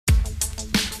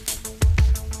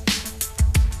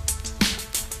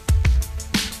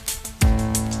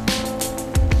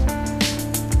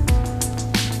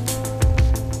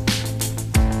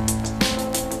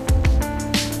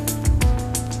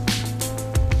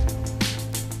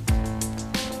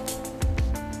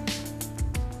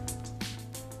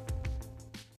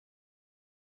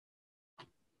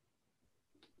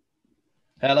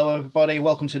Hello, everybody.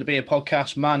 Welcome to the Beer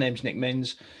Podcast. My name's Nick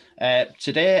Minns.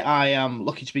 Today, I am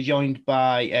lucky to be joined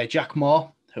by Jack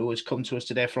Moore, who has come to us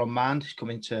today from Mand. He's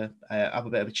coming to have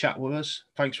a bit of a chat with us.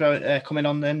 Thanks for coming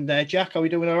on then, Jack. Are we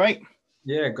doing all right?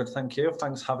 Yeah, good, thank you.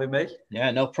 Thanks for having me.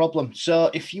 Yeah, no problem. So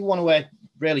if you want to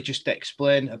really just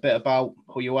explain a bit about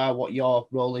who you are, what your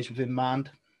role is within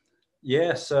Mand.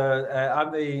 Yeah, so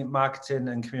I'm the marketing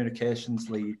and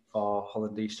communications lead for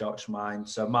Holland East Yorkshire Mine.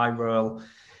 So my role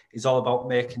is all about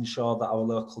making sure that our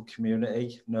local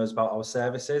community knows about our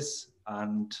services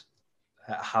and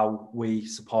how we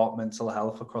support mental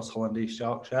health across Holland East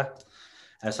Yorkshire.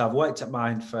 So I've worked at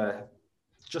Mine for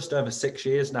just over 6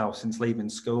 years now since leaving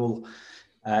school.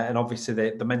 And obviously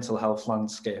the mental health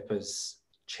landscape has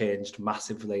changed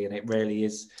massively, and it really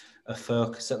is a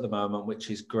focus at the moment,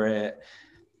 which is great.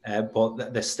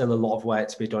 But there's still a lot of work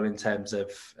to be done in terms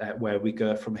of where we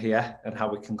go from here and how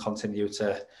we can continue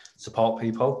to support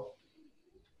people.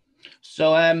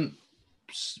 So,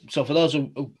 so for those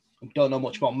who don't know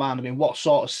much about Mand, I mean, what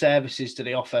sort of services do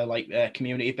they offer, like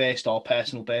community-based or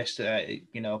personal-based?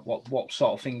 What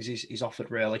sort of things is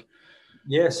offered, really?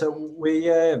 Yeah, so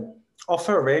we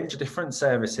offer a range of different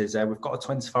services. We've got a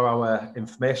 24-hour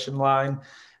information line.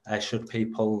 Should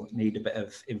people need a bit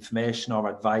of information or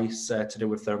advice to do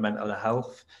with their mental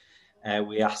health,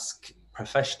 we ask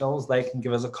professionals. They can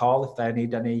give us a call if they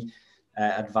need any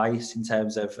advice in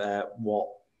terms of what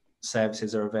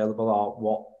services are available or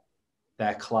what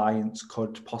their clients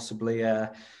could possibly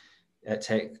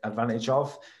take advantage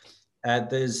of.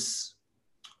 There's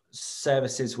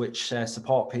services which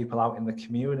support people out in the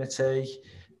community.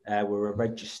 We're a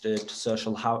registered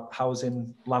social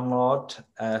housing landlord,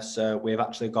 so we've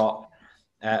actually got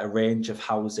a range of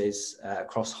houses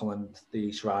across Holland, the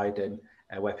East Riding,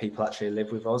 where people actually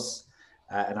live with us.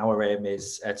 And our aim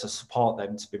is to support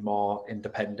them to be more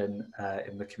independent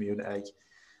in the community.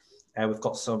 We've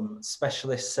got some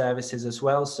specialist services as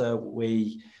well. So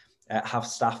we have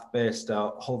staff based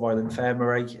at Hull Royal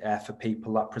Infirmary for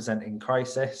people that present in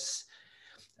crisis.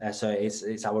 So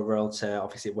it's our role to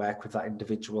obviously work with that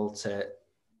individual to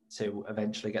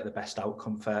eventually get the best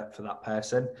outcome for that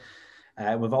person.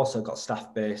 We've also got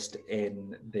staff based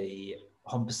in the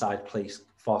Humberside Police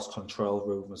Force Control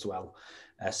Room as well.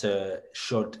 So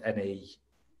should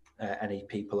any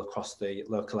people across the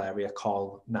local area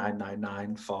call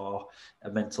 999 for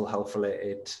a mental health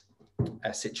related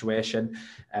situation,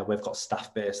 we've got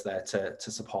staff based there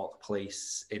to support the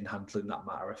police in handling that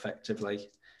matter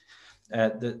effectively.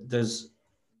 There's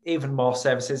even more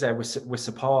services. We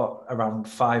support around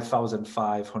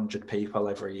 5,500 people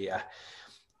every year,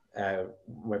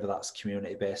 whether that's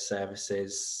community-based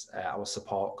services, our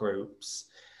support groups,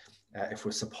 if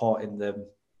we're supporting them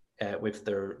with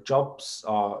their jobs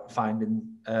or finding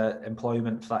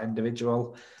employment for that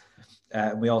individual.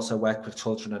 We also work with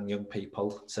children and young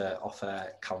people to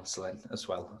offer counselling as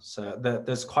well. So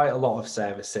there's quite a lot of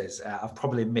services. I've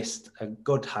probably missed a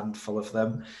good handful of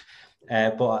them,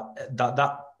 but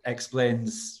that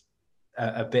explains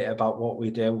a bit about what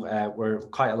we do. We're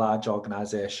quite a large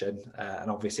organisation,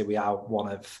 and obviously we are one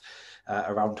of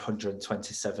around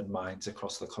 127 mines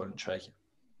across the country.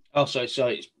 Oh, so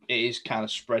it is kind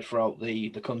of spread throughout the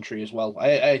country as well. I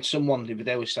had someone the other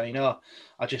day was saying, "Oh,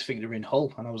 I just think they're in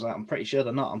Hull," and I was like, "I'm pretty sure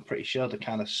they're not. I'm pretty sure they're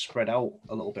kind of spread out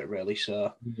a little bit, really."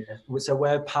 So yeah, so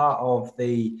we're part of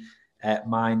the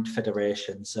Mind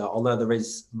Federation. So although there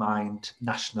is Mind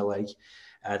nationally,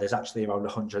 there's actually around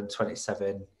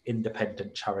 127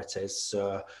 independent charities.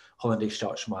 So Holland East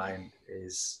Yorkshire Mine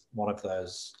is one of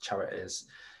those charities.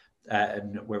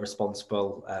 And we're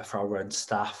responsible for our own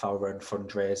staff, our own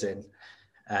fundraising,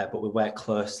 but we work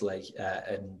closely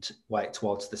and work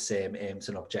towards the same aims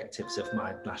and objectives of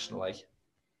Mind nationally.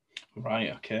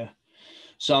 Right, okay.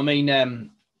 So, I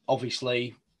mean,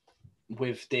 obviously,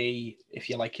 with the, if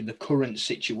you like, in the current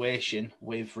situation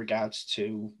with regards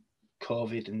to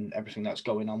COVID and everything that's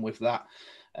going on with that,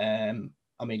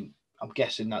 I mean, I'm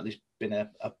guessing that there's been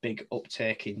a big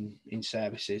uptake in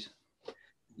services.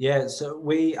 Yeah, so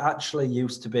we actually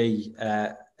used to be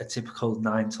a typical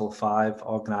 9 till 5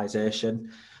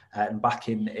 organisation. And back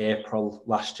in April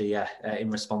last year,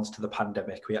 in response to the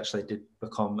pandemic, we actually did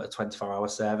become a 24-hour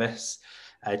service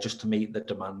just to meet the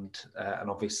demand and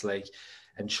obviously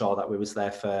ensure that we was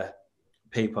there for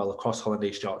people across Holland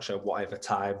East Yorkshire, whatever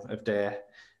time of day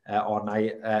or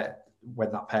night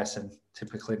when that person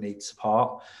typically needs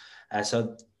support.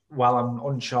 So while I'm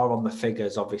unsure on the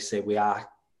figures, obviously we are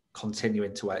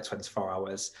continuing to work 24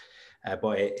 hours,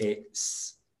 but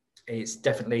it's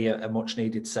definitely a much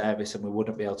needed service, and we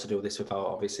wouldn't be able to do this without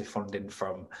obviously funding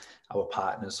from our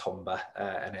partners, Humber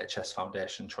NHS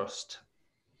Foundation Trust.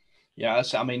 Yeah,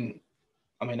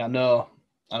 I know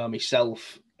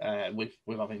myself with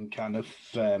having kind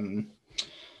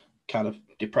of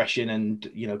depression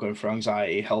and going through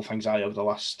health anxiety over the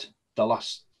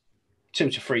last 2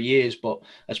 to 3 years, but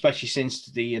especially since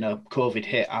the COVID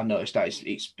hit, I noticed that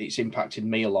it's impacted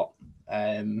me a lot.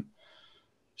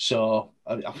 So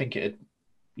I think it'd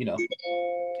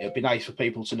be nice for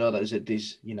people to know that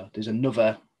there's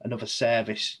another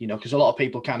service, because a lot of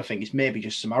people kind of think it's maybe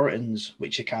just Samaritans,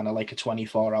 which are kind of like a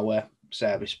 24-hour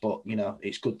service, but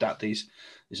it's good that there's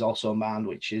also a man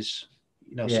which is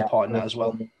supporting that as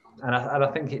well. And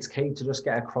I think it's key to just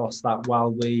get across that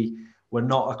while we're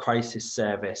not a crisis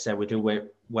service, we do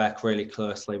work really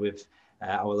closely with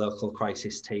our local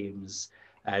crisis teams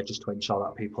just to ensure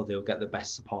that people do get the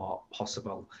best support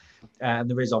possible. And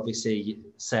there is obviously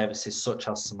services such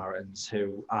as Samaritans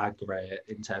who are great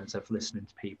in terms of listening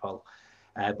to people.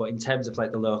 But in terms of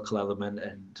like the local element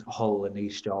and Hull and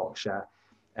East Yorkshire,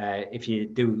 if you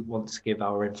do want to give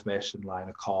our information line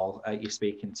a call, you're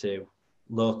speaking to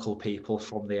local people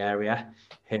from the area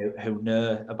who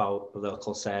know about the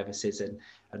local services and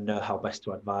know how best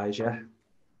to advise you.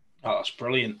 Oh, that's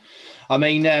brilliant. I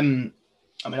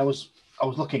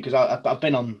was looking because I've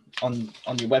been on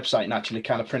your website and actually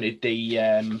kind of printed the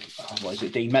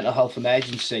the mental health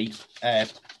emergency.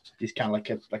 It's kind of like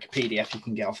a PDF you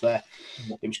can get off there.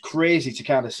 It was crazy to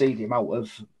kind of see the amount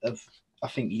of I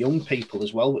think young people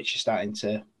as well, which are starting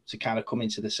to kind of come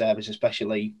into the service,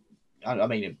 especially.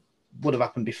 It would have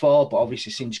happened before, but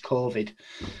obviously since COVID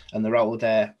and they're out of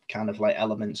their kind of like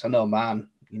elements. I know, man,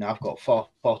 I've got four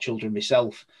children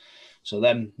myself. So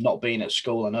them not being at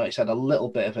school, I know it's had a little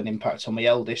bit of an impact on my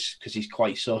eldest because he's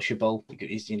quite sociable.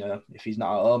 He's, if he's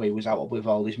not at home, he was out with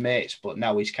all his mates, but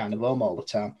now he's kind of home all the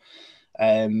time.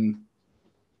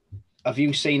 Have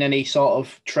you seen any sort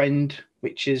of trend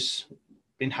which has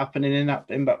been happening in that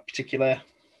particular?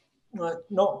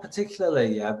 Not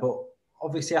particularly, yeah, but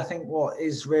obviously I think what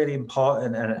is really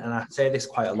important, and I say this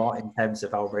quite a lot in terms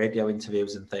of our radio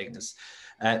interviews and things,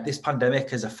 this pandemic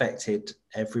has affected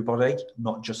everybody,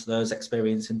 not just those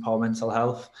experiencing poor mental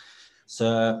health.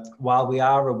 So while we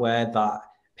are aware that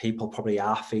people probably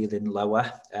are feeling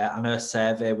lower, I know a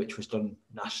survey which was done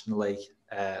nationally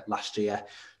last year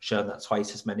showed that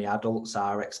twice as many adults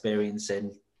are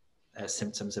experiencing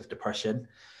symptoms of depression.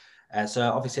 So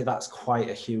obviously that's quite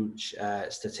a huge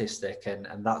statistic,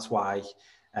 and that's why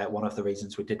one of the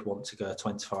reasons we did want to go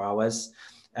 24 hours.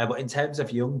 But in terms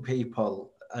of young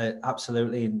people,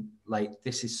 absolutely, like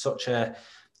this is such a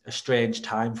strange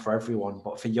time for everyone,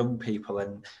 but for young people,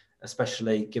 and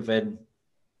especially given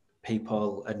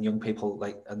people and young people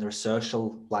and their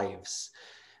social lives.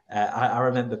 I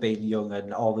remember being young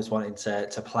and always wanting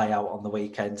to play out on the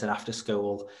weekends and after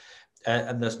school.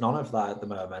 And there's none of that at the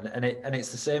moment, and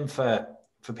it's the same for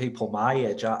people my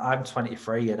age. I'm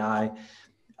 23, and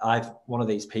I've one of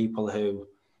these people who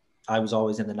I was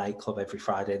always in the nightclub every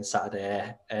Friday and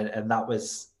Saturday, and that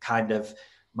was kind of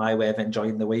my way of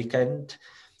enjoying the weekend.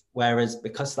 Whereas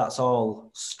because that's all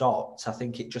stopped, I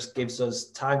think it just gives us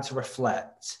time to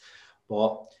reflect,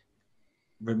 but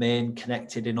remain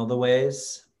connected in other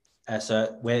ways.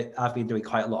 So I've been doing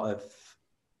quite a lot of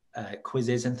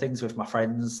quizzes and things with my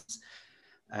friends.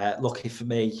 Lucky for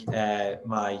me,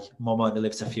 my mum only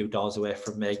lives a few doors away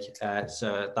from me,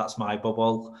 so that's my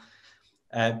bubble.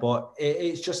 But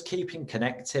it's just keeping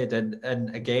connected,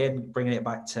 and again, bringing it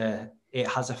back to it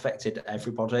has affected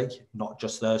everybody, not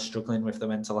just those struggling with their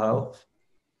mental health.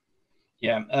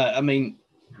 Yeah,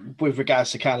 with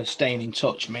regards to kind of staying in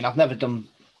touch, I've never done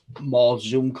more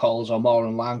Zoom calls or more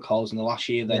online calls in the last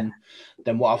year than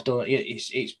what I've done.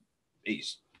 It's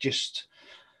just,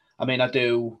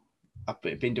 I've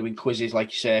been doing quizzes,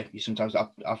 like you say. Sometimes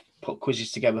I've put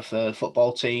quizzes together for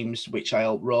football teams, which I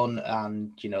help run,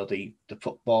 and the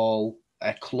football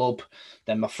club.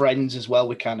 Then my friends as well.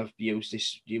 We kind of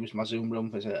use my Zoom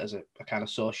room as a kind of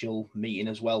social meeting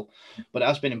as well. But it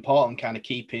has been important, kind of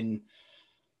keeping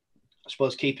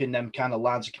them kind of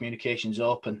lines of communications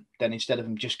open. Then instead of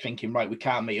them just thinking, right, we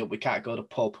can't meet up, we can't go to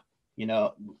pub.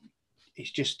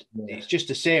 It's just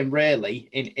the same, really.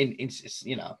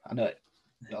 I know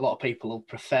a lot of people will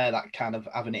prefer that kind of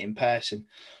having it in person,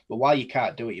 but while you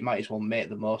can't do it, you might as well make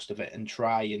the most of it and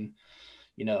try and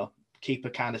keep a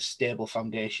kind of stable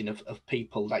foundation of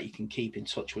people that you can keep in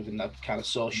touch with, and that kind of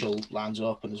social lines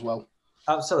open as well.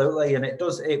 Absolutely, and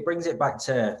it brings it back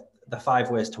to the 5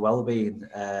 ways to well-being.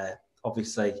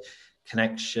 Obviously,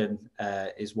 connection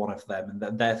is one of them,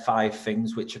 and they're 5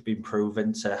 things which have been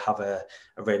proven to have a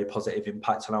really positive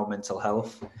impact on our mental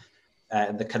health.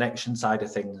 And the connection side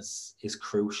of things is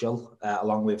crucial,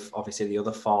 along with obviously the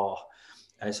other 4.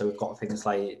 So we've got things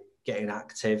like getting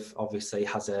active obviously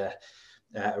has a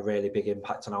really big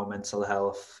impact on our mental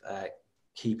health.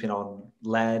 Keeping on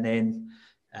learning,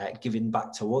 giving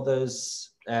back to others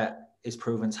is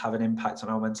proven to have an impact on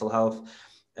our mental health,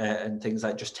 and things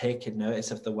like just taking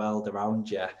notice of the world around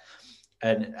you.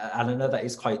 And I know that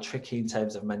is quite tricky in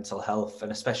terms of mental health,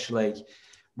 and especially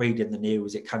reading the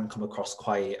news, it can come across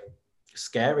quite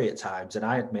scary at times. And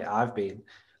I admit I've been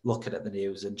looking at the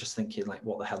news and just thinking, like,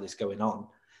 what the hell is going on?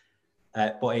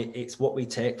 But it's what we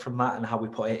take from that and how we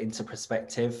put it into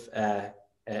perspective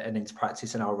and into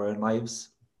practice in our own lives.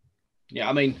 Yeah,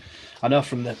 I mean, I know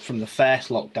from the first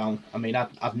lockdown, I mean,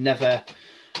 I've never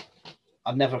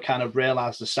kind of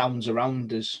realised the sounds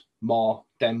around us more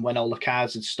than when all the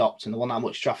cars had stopped and there wasn't that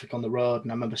much traffic on the road.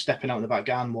 And I remember stepping out in the back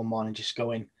garden one morning just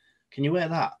going, "Can you hear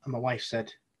that?" And my wife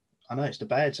said, "I know, it's the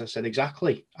birds." I said,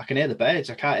 "Exactly. I can hear the birds.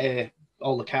 I can't hear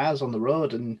all the cars on the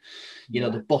road and, you know,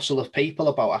 the bustle of people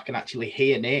about. I can actually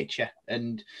hear nature."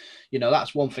 And, you know,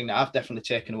 that's one thing that I've definitely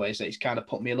taken away, is that it's kind of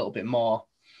put me a little bit more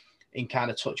in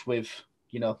kind of touch with,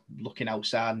 you know, looking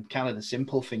outside and kind of the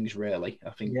simple things, really. I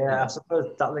think. Yeah, you know, I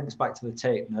suppose that links back to the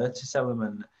take notice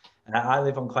element. I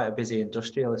live on quite a busy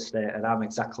industrial estate, and I'm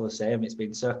exactly the same. It's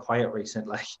been so quiet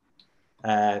recently.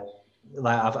 Like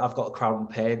I've got a Crown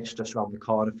Paints just around the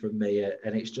corner from me,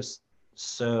 and it's just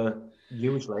so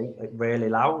usually like really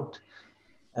loud,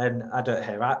 and I don't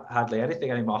hear hardly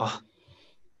anything anymore.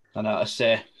 I know. I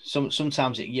say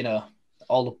sometimes it, you know,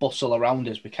 all the bustle around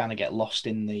us, we kind of get lost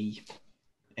in the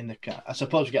I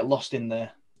suppose we get lost in the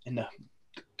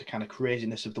kind of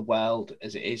craziness of the world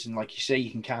as it is, and like you say,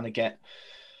 you can kind of get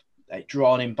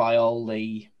drawn in by all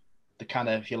the kind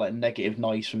of, if you like, negative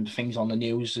noise from the things on the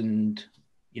news, and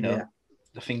you know,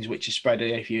 the things which are spread.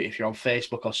 If you're on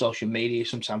Facebook or social media, you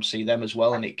sometimes see them as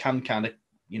well, and it can kind of,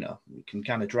 you know, it can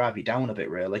kind of drive you down a bit,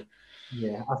 really.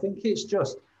 Yeah, I think it's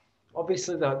just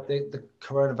obviously the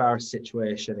coronavirus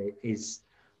situation is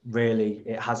really,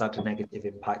 it has had a negative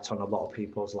impact on a lot of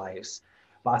people's lives.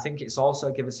 But I think it's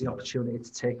also given us the opportunity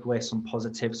to take away some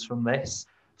positives from this,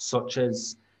 such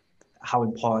as how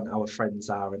important our friends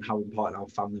are and how important our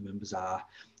family members are.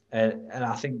 And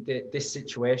I think that this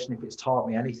situation, if it's taught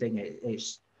me anything,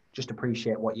 it's just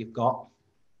appreciate what you've got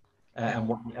and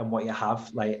what you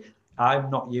have. Like, I'm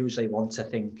not usually one to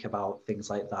think about things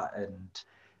like that and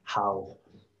how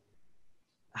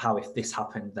if this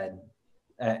happened, then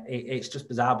it's just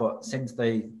bizarre. But since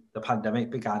the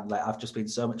pandemic began, like, I've just been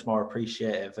so much more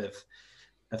appreciative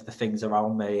of the things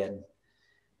around me. And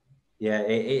yeah,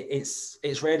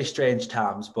 it's really strange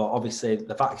times, but obviously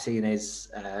the vaccine is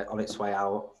on its way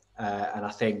out, and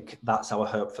I think that's our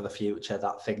hope for the future,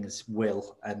 that things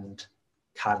will and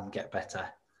can get better.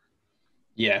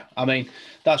 Yeah, I mean,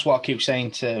 that's what I keep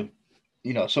saying to,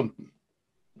 you know, some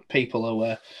people who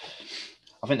I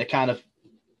think they're kind of,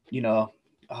 you know,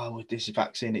 oh, with this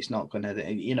vaccine, it's not going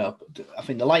to, you know, I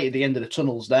think the light at the end of the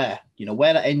tunnel's there. You know,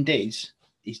 where that end is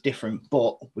different,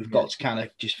 but we've got to kind of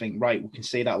just think, right, we can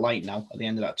see that light now at the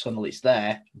end of that tunnel. It's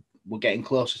there. We're getting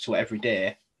closer to it every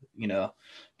day, you know,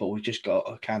 but we've just got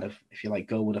to kind of, if you like,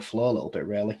 go with the flow a little bit,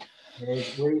 really.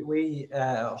 We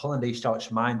at Holland East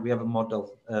Yorkshire Mind, we have a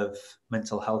model of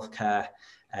mental health care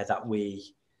that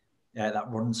that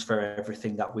runs for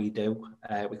everything that we do.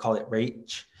 We call it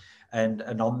REACH. And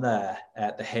on there,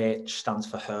 the H stands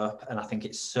for hope. And I think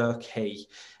it's so key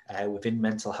within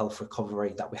mental health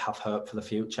recovery that we have hope for the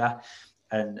future.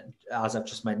 And as I've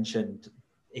just mentioned,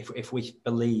 if we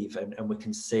believe and we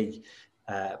can see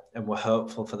and we're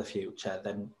hopeful for the future,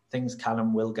 then things can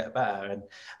and will get better. And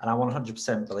I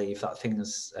 100% believe that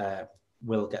things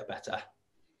will get better.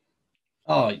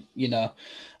 Oh, you know,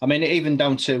 I mean, even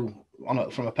down to,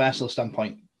 from a personal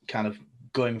standpoint, kind of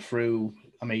going through,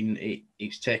 I mean,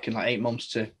 it's taken like 8 months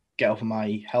to get over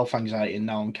my health anxiety, and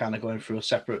now I'm kind of going through a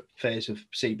separate phase of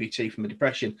CBT from a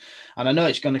depression. And I know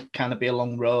it's going to kind of be a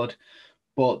long road,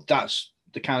 but that's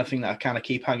the kind of thing that I kind of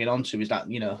keep hanging on to, is that,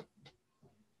 you know,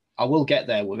 I will get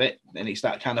there with it. And it's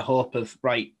that kind of hope of,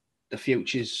 right, the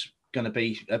future's going to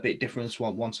be a bit different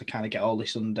once I kind of get all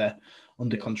this under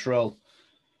control.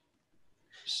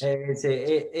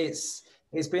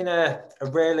 It's been a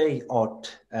really odd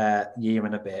year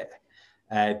and a bit,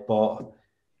 but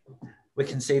we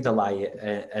can see the light,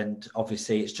 and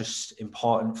obviously it's just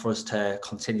important for us to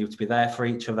continue to be there for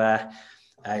each other,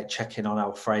 checking on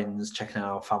our friends, checking on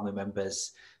our family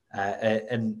members,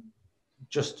 and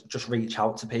just reach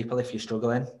out to people if you're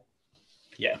struggling.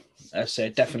 Yeah, I say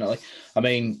definitely. I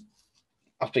mean,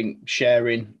 I think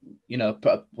sharing, you know,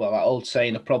 well, that old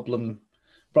saying, a problem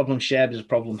shared is a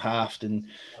problem halved. And,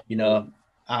 you know,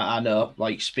 I know,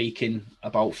 like, speaking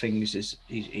about things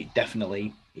it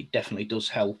definitely does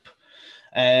help.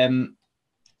 I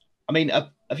mean,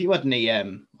 have you had any, I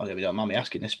don't mind me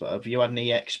asking this, but have you had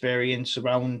any experience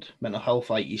around mental health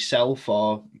like yourself,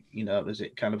 or, does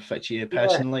it kind of affect you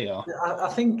personally? Or I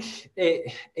think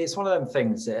it's one of them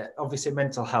things. Obviously,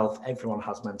 mental health, everyone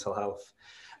has mental health.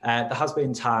 There has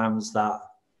been times that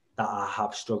I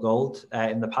have struggled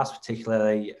in the past,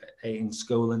 particularly in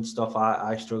school and stuff.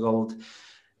 I struggled.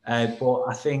 But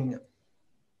I think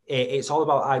it's all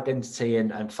about identity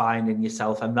and finding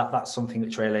yourself. And that's something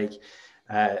that's really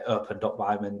opened up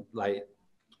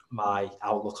my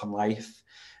outlook on life.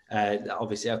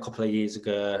 Obviously, a couple of years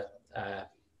ago,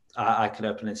 I can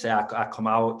openly say I come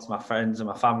out to my friends and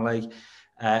my family,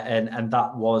 and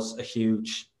that was a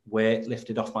huge weight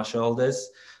lifted off my shoulders.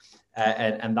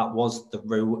 And that was the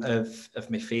root of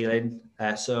me feeling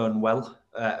so unwell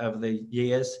over the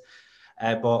years.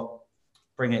 But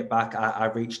bring it back, I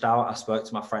reached out, I spoke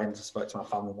to my friends, I spoke to my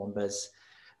family members.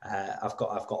 I've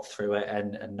got through it,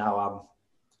 and now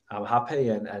I'm happy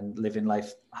and living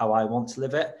life how I want to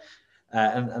live it.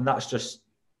 And that's just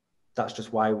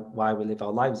why we live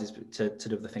our lives, is to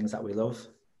do the things that we love.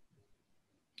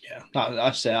 Yeah,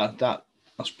 I say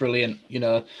that's brilliant.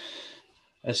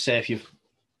 As say,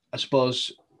 I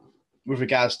suppose with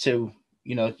regards to,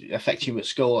 affecting you at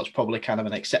school, it's probably kind of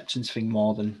an acceptance thing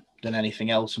more than anything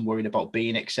else, and worried about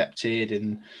being accepted.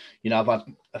 And, I've had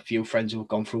a few friends who have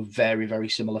gone through a very, very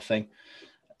similar thing,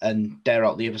 and they're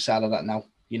out the other side of that now.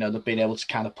 They've been able to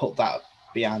kind of put that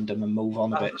behind them and move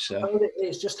on a bit. So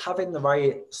it's just having the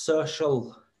right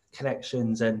social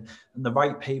connections and the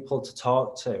right people to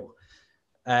talk to.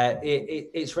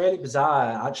 It's really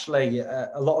bizarre, actually.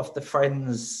 A lot of the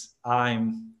friends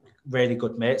I'm really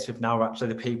good mates with now are actually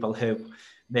the people who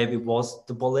maybe was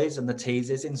the bullies and the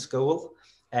teasers in school.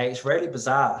 It's really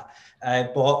bizarre,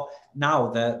 but now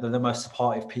they're the most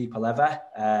supportive people ever.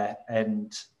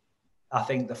 And I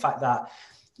think the fact that,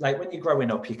 like, when you're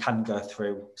growing up, you can go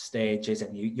through stages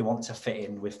and you want to fit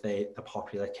in with the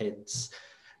popular kids.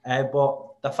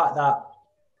 But the fact that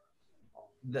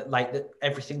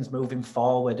everything's moving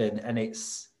forward and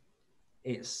it's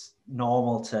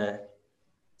normal to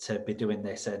be doing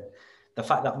this, and the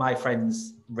fact that my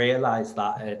friends realise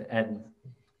that and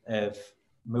have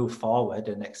moved forward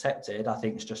and accepted, I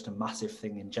think it's just a massive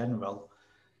thing in general.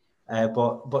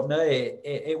 But no,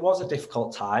 it was a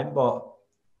difficult time, but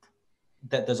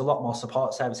there's a lot more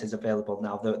support services available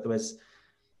now.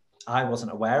 I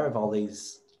wasn't aware of all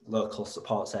these local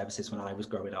support services when I was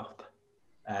growing up.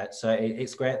 So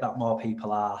it's great that more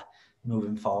people are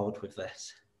moving forward with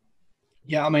this.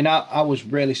 Yeah, I mean, I was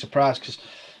really surprised because,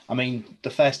 I mean, the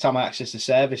first time I accessed the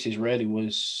services really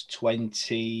was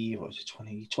 2019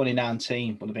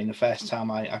 would have been the first time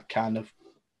I kind of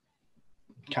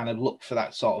looked for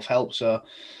that sort of help. So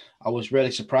I was really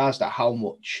surprised at how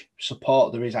much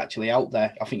support there is actually out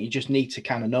there. I think you just need to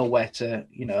kind of know where to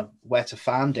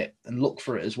find it and look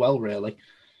for it as well, really.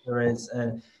 There is.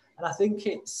 And I think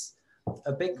it's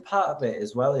a big part of it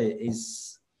as well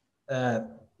is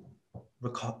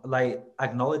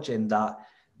acknowledging that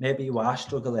maybe you are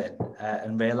struggling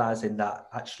and realizing that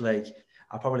actually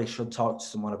I probably should talk to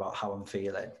someone about how I'm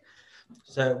feeling.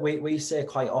 So we say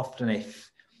quite often, if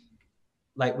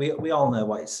we all know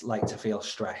what it's like to feel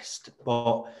stressed,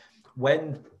 but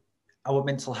when our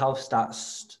mental health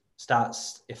starts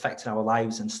affecting our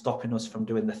lives and stopping us from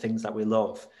doing the things that we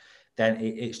love, then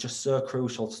it's just so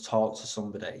crucial to talk to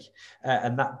somebody.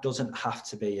 And that doesn't have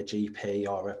to be a GP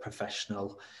or a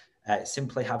professional.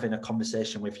 Simply having a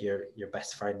conversation with your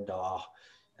best friend or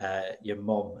your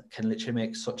mum can literally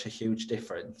make such a huge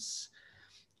difference.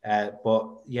 But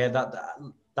yeah,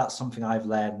 that's something I've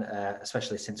learned,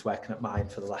 especially since working at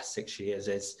Mind for the last 6 years,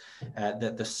 is that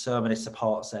there's so many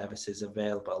support services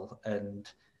available,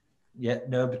 and yet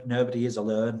nobody is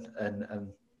alone, and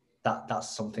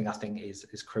that's something I think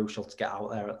is crucial to get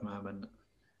out there at the moment.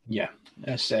 Yeah,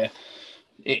 I say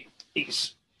it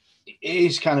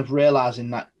is kind of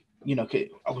realizing that,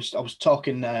 I was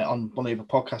talking on one of the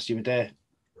podcasts the other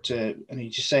day and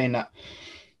he's just saying that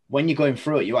when you're going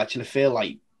through it, you actually feel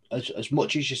like as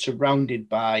much as you're surrounded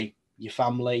by your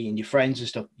family and your friends and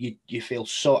stuff, you feel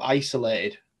so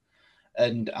isolated.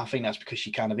 And I think that's because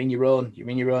you're kind of in your own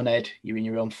head, you're in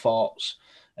your own thoughts,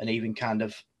 and even kind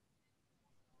of,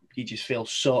 you just feel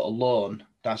so alone.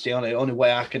 That's the only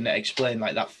way I can explain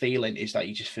like that feeling, is that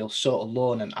you just feel so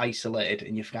alone and isolated,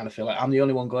 and you kind of feel like I'm the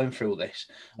only one going through this,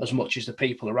 as much as the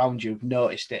people around you have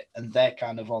noticed it and they're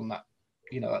kind of on that,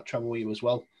 that trouble with you as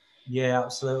well. Yeah,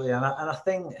 absolutely. And I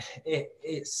think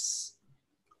it's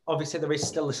obviously there is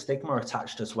still a stigma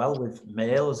attached as well with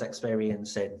males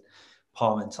experiencing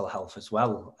poor mental health as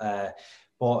well.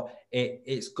 But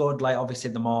it's good, like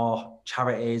obviously the more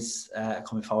charities are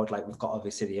coming forward, like we've got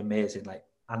obviously the amazing like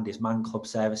Andy's Man Club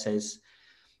services,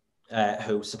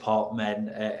 who support men.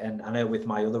 And I know with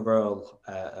my other role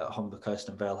at Humber Coast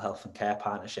and Vale Health and Care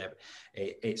Partnership,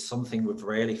 it's something we've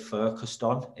really focused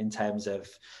on in terms of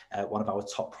one of our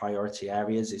top priority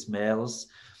areas is males.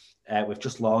 We've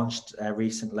just launched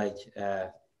recently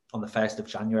on the 1st of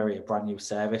January, a brand new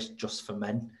service just for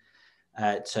men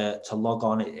to log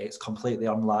on. It's completely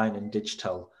online and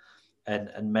digital.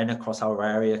 And men across our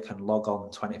area can log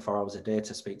on 24 hours a day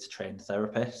to speak to trained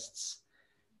therapists.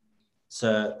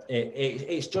 So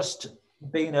it's just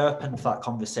being open for that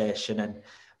conversation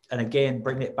and again,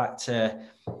 bring it back to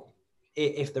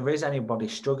if there is anybody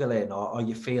struggling or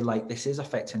you feel like this is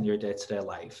affecting your day-to-day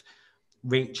life,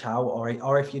 reach out,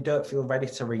 or if you don't feel ready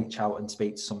to reach out and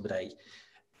speak to somebody,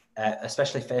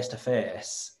 especially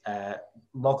face-to-face,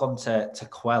 log on to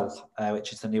Quell,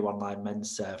 which is the new online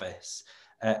men's service,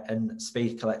 and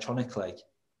speak electronically.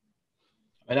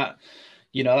 And that,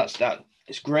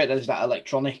 it's great there's that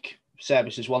electronic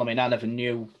service as well. I mean, I never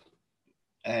knew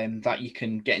that you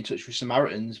can get in touch with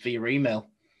Samaritans via email.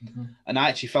 Mm-hmm. And I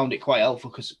actually found it quite helpful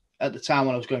because at the time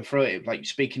when I was going through it, like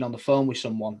speaking on the phone with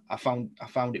someone, I found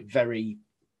it very,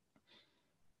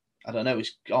 I don't know,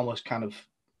 it's almost kind of,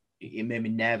 it made me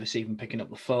nervous even picking up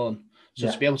the phone.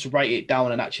 So to be able to write it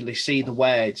down and actually see the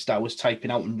words that I was typing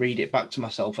out and read it back to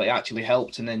myself, it actually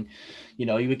helped. And then, you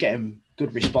were getting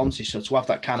good responses. So to have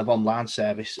that kind of online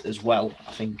service as well,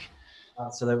 I think.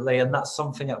 Absolutely. And that's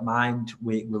something at Mind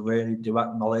we really do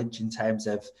acknowledge in terms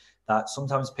of that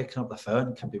sometimes picking up the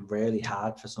phone can be really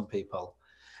hard for some people.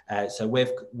 So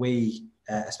we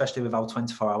especially with our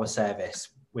 24-hour service,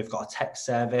 we've got a text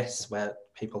service where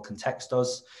people can text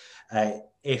us.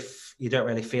 If you don't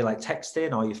really feel like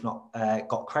texting or you've not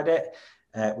got credit,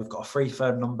 we've got a free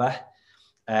phone number.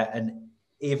 And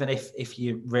even if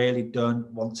you really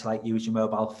don't want to use your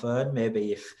mobile phone,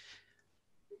 maybe if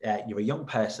you're a young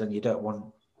person, you don't want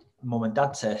mum and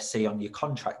dad to see on your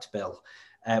contract bill.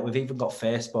 We've even got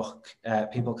Facebook.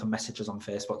 People can message us on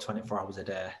Facebook 24 hours a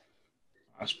day.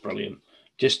 That's brilliant.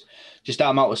 Just that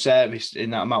amount of service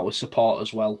and that amount of support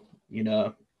as well.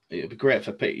 It'd be great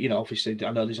for people. Obviously,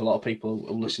 I know there's a lot of people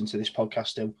who listen to this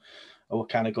podcast who are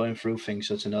kind of going through things.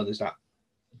 So to know there's that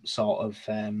sort of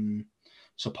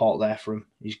support there for them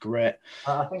is great.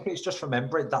 I think it's just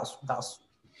remembering that's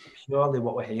purely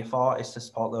what we're here for, is to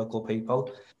support local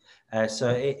people. So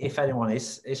if anyone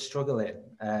is struggling,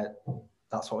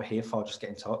 that's what we're here for. Just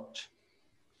get in touch.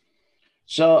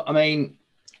 So I mean,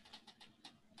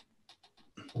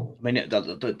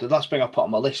 the last thing I put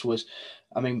on my list was,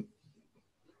 where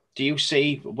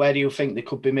do you think there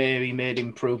could be maybe made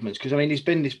improvements? Because there's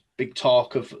been this big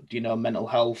talk of mental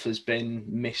health has been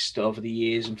missed over the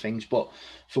years and things, but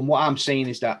from what I'm seeing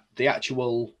is that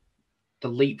the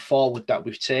leap forward that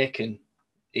we've taken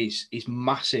is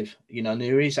massive.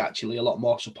 There is actually a lot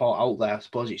more support out there. I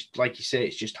suppose it's like you say,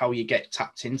 it's just how you get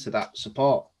tapped into that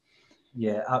support.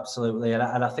 Yeah, absolutely. And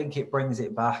I think it brings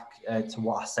it back to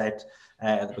what I said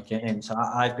at the beginning. So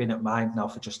I've been at Mind now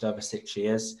for just over 6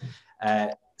 years.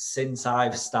 Since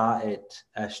I've started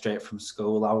straight from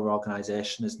school, our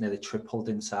organisation has nearly tripled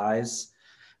in size.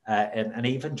 And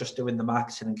even just doing the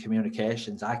marketing and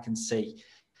communications, I can see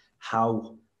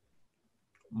how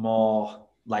more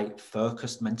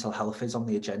focused mental health is on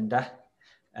the agenda.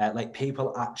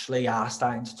 People actually are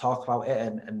starting to talk about it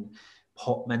and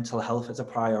put mental health as a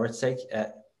priority,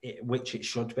 which it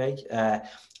should be.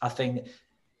 I think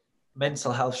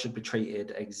mental health should be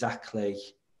treated exactly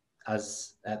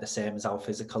as the same as our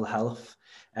physical health.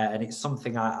 And it's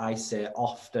something I say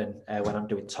often when I'm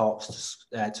doing talks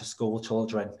to school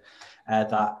children,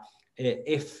 that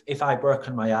if I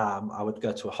broken my arm, I would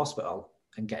go to a hospital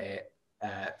and get it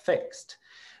fixed.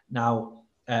 Now,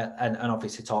 and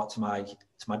obviously talk to my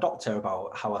doctor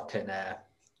about how I can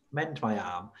mend my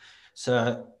arm.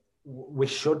 So we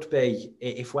should be,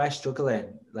 if we're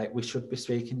struggling, we should be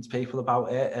speaking to people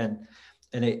about it, and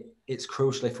it's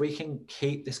crucial. If we can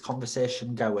keep this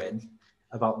conversation going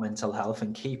about mental health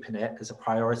and keeping it as a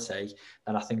priority,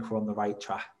 then I think we're on the right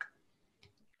track.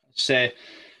 So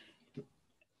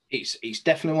it's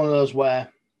definitely one of those where,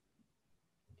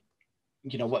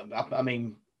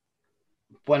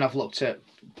 when I've looked at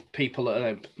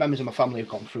people, members of my family have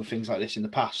gone through things like this in the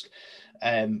past,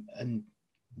 and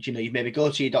you maybe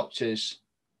go to your doctors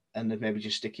and they maybe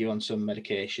just stick you on some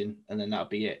medication and then that'll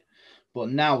be it. But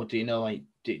now, the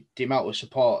amount of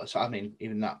support,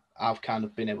 even that I've kind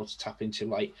of been able to tap into,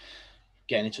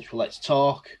 getting in touch with Let's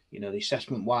Talk, the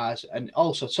assessment wise, and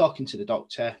also talking to the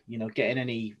doctor, getting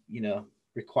any,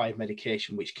 required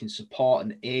medication which can support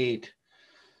and aid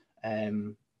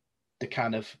the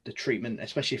kind of the treatment,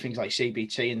 especially things like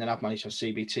CBT, and then I've managed to have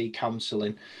CBT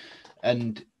counselling.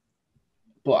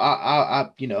 But I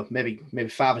maybe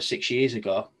 5 or 6 years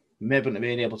ago, maybe not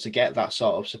being able to get that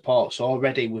sort of support. So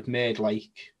already we've made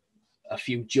like a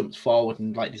few jumps forward,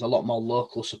 and like there's a lot more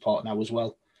local support now as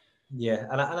well. Yeah,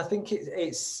 and I think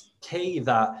it's key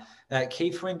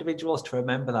for individuals to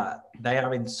remember that they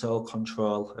are in sole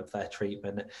control of their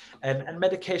treatment, and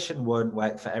medication won't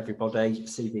work for everybody.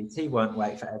 CBT won't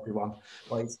work for everyone,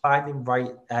 but it's finding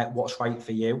what's right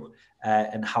for you,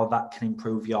 and how that can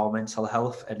improve your mental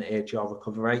health and aid your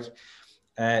recovery.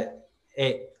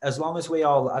 As long as we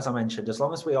all, as I mentioned, as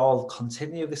long as we all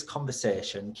continue this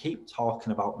conversation, keep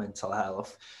talking about mental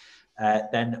health,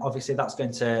 then obviously that's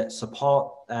going to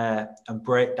support and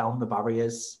break down the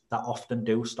barriers that often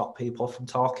do stop people from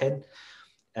talking.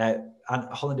 And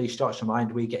Holland East Yorkshire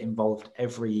Mind, we get involved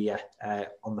every year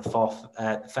on the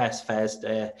first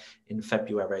Thursday in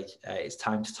February. It's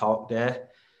Time to Talk Day.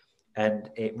 And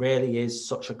it really is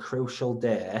such a crucial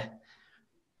day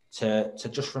to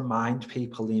just remind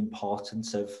people the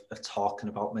importance of talking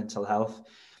about mental health.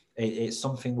 It's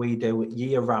something we do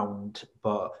year round,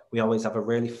 but we always have a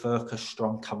really focused,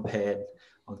 strong campaign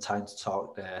on Time to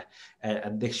Talk there.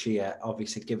 And this year,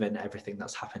 obviously, given everything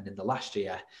that's happened in the last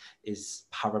year, is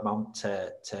paramount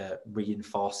to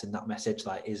reinforcing that message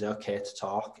that it is okay to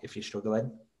talk if you're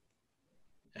struggling.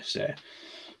 So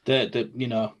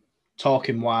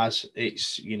talking wise, it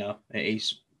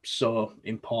is so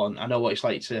important. I know what it's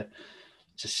like to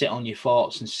sit on your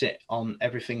thoughts and sit on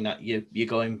everything that you're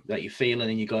feeling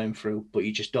and you're going through, but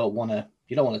you just don't want to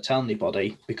tell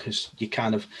anybody, because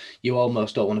you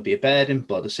almost don't want to be a burden,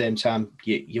 but at the same time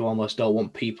you almost don't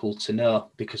want people to know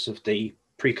because of the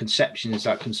preconceptions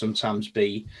that can sometimes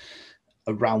be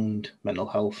around mental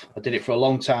health. I did it for a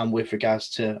long time with regards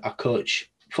to I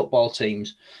coach football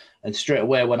teams, and straight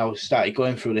away when I started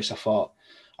going through this, I thought,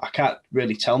 I can't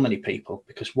really tell many people,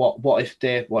 because what if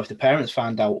the parents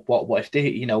find out? What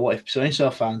if so and so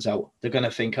finds out? They're going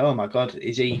to think, oh my God,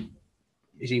 is he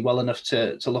well enough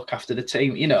to look after the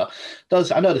team? I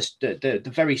know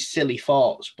the very silly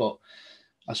thoughts, but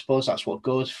I suppose that's what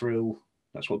goes through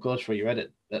your head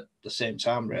at the same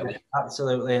time, really. Yeah,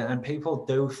 absolutely. And people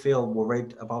do feel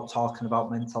worried about talking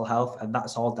about mental health, and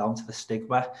that's all down to the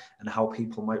stigma and how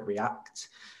people might react.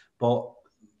 But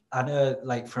I know,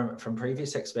 like from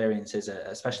previous experiences,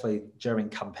 especially during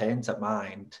campaigns at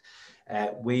Mind,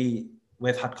 we've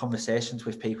had conversations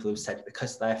with people who said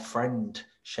because their friend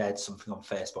shared something on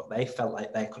Facebook, they felt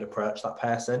like they could approach that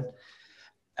person.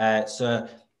 So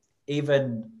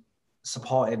even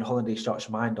supporting Holland East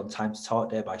Yorkshire Mind on Time to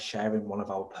Talk Day by sharing one of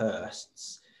our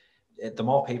posts, the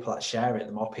more people that share it,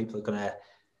 the more people are going to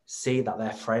see that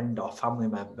their friend or family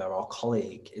member or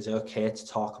colleague is okay to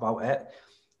talk about it.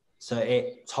 So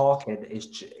talking is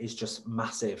just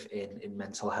massive in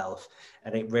mental health,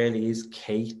 and it really is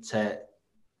key to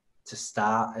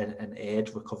start and aid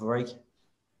recovery.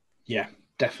 Yeah,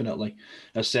 definitely.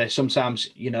 I say sometimes,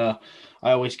 I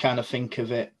always kind of think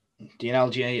of it. The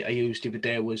analogy I used the other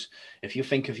day was, if you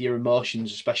think of your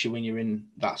emotions, especially when you're in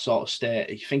that sort of state,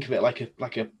 you think of it like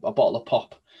a bottle of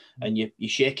pop, and you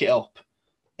shake it up,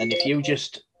 and if you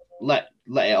just let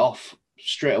it off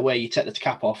straight away, you take the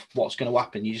cap off, what's going to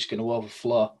happen? You're just going to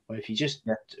overflow. Or if you just,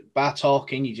 by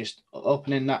talking, you just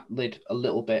opening that lid a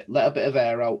little bit, let a bit of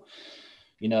air out,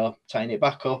 tighten it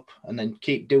back up, and then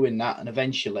keep doing that. And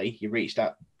eventually you reach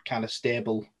that kind of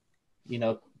stable,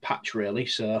 patch, really.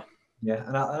 So, yeah.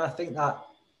 And I think that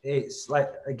it's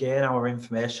like, again, our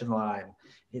information line,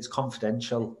 it's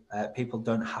confidential. People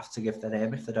don't have to give their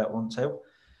name if they don't want to.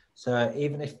 So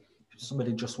even if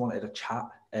somebody just wanted a chat,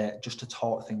 just to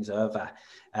talk things over,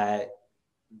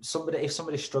 if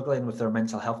somebody's struggling with their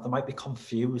mental health, they might be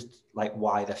confused like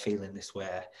why they're feeling this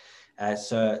way.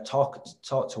 So talk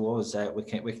to us. We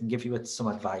can give you some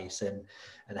advice and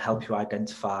help you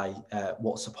identify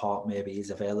what support maybe is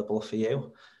available for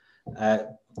you.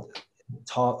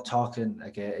 Talking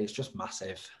again, it's just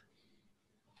massive.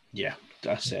 Yeah,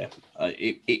 that's it.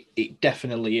 It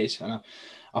definitely is, and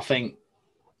I think.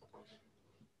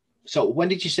 So when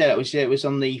did you say that? It was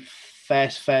on the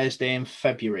first Thursday in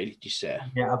February, did you say?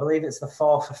 Yeah, I believe it's the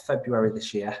 4th of February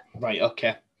this year. Right,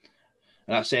 okay.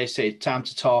 And I say Time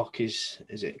to Talk is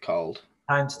it called?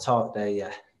 Time to Talk Day,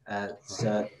 yeah.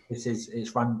 So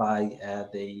it's run by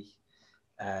the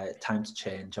Time to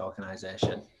Change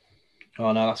organisation.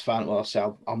 Oh no, that's fine. Well,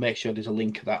 I'll make sure there's a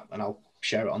link of that, and I'll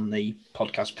share it on the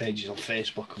podcast pages on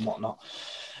Facebook and whatnot.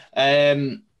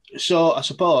 So I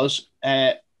suppose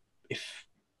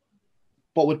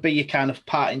what would be your kind of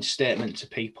parting statement to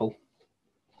people?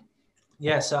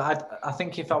 Yeah, so I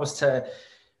think if I was to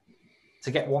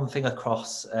get one thing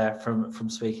across from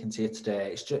speaking to you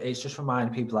today, it's just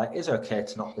reminding people, like, it's okay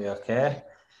to not be okay.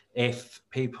 If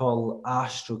people are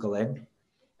struggling,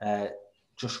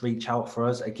 just reach out for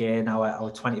us. Again,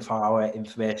 our 24-hour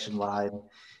information line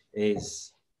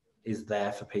is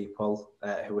there for people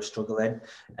who are struggling.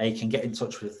 You can get in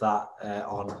touch with that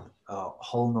on our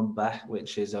Hull number,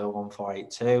 which is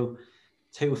 01482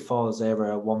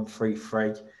 240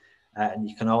 133. And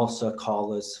you can also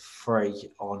call us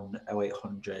free on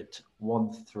 0800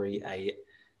 138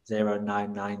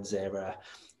 0990.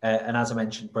 And as I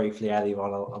mentioned briefly earlier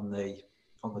on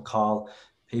the call,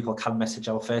 people can message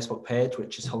our Facebook page,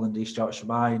 which is Hull and East Yorkshire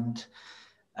Mind,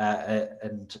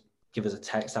 and give us a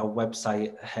text. Our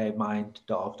website,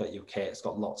 heymind.org.uk, it's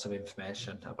got lots of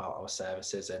information about our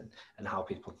services and how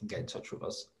people can get in touch with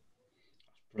us.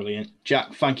 Brilliant.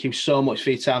 Jack, thank you so much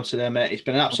for your time today, mate. It's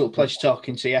been an absolute pleasure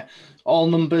talking to you. All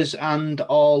numbers and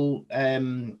all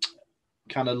kind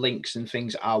of links and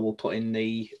things I will put in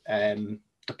the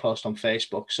post on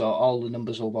Facebook. So all the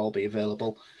numbers will all be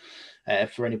available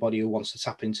for anybody who wants to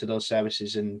tap into those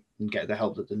services and get the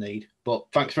help that they need. But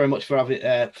thanks very much for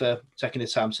taking the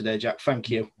time today, Jack. Thank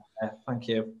you. Thank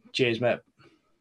you. Cheers, mate.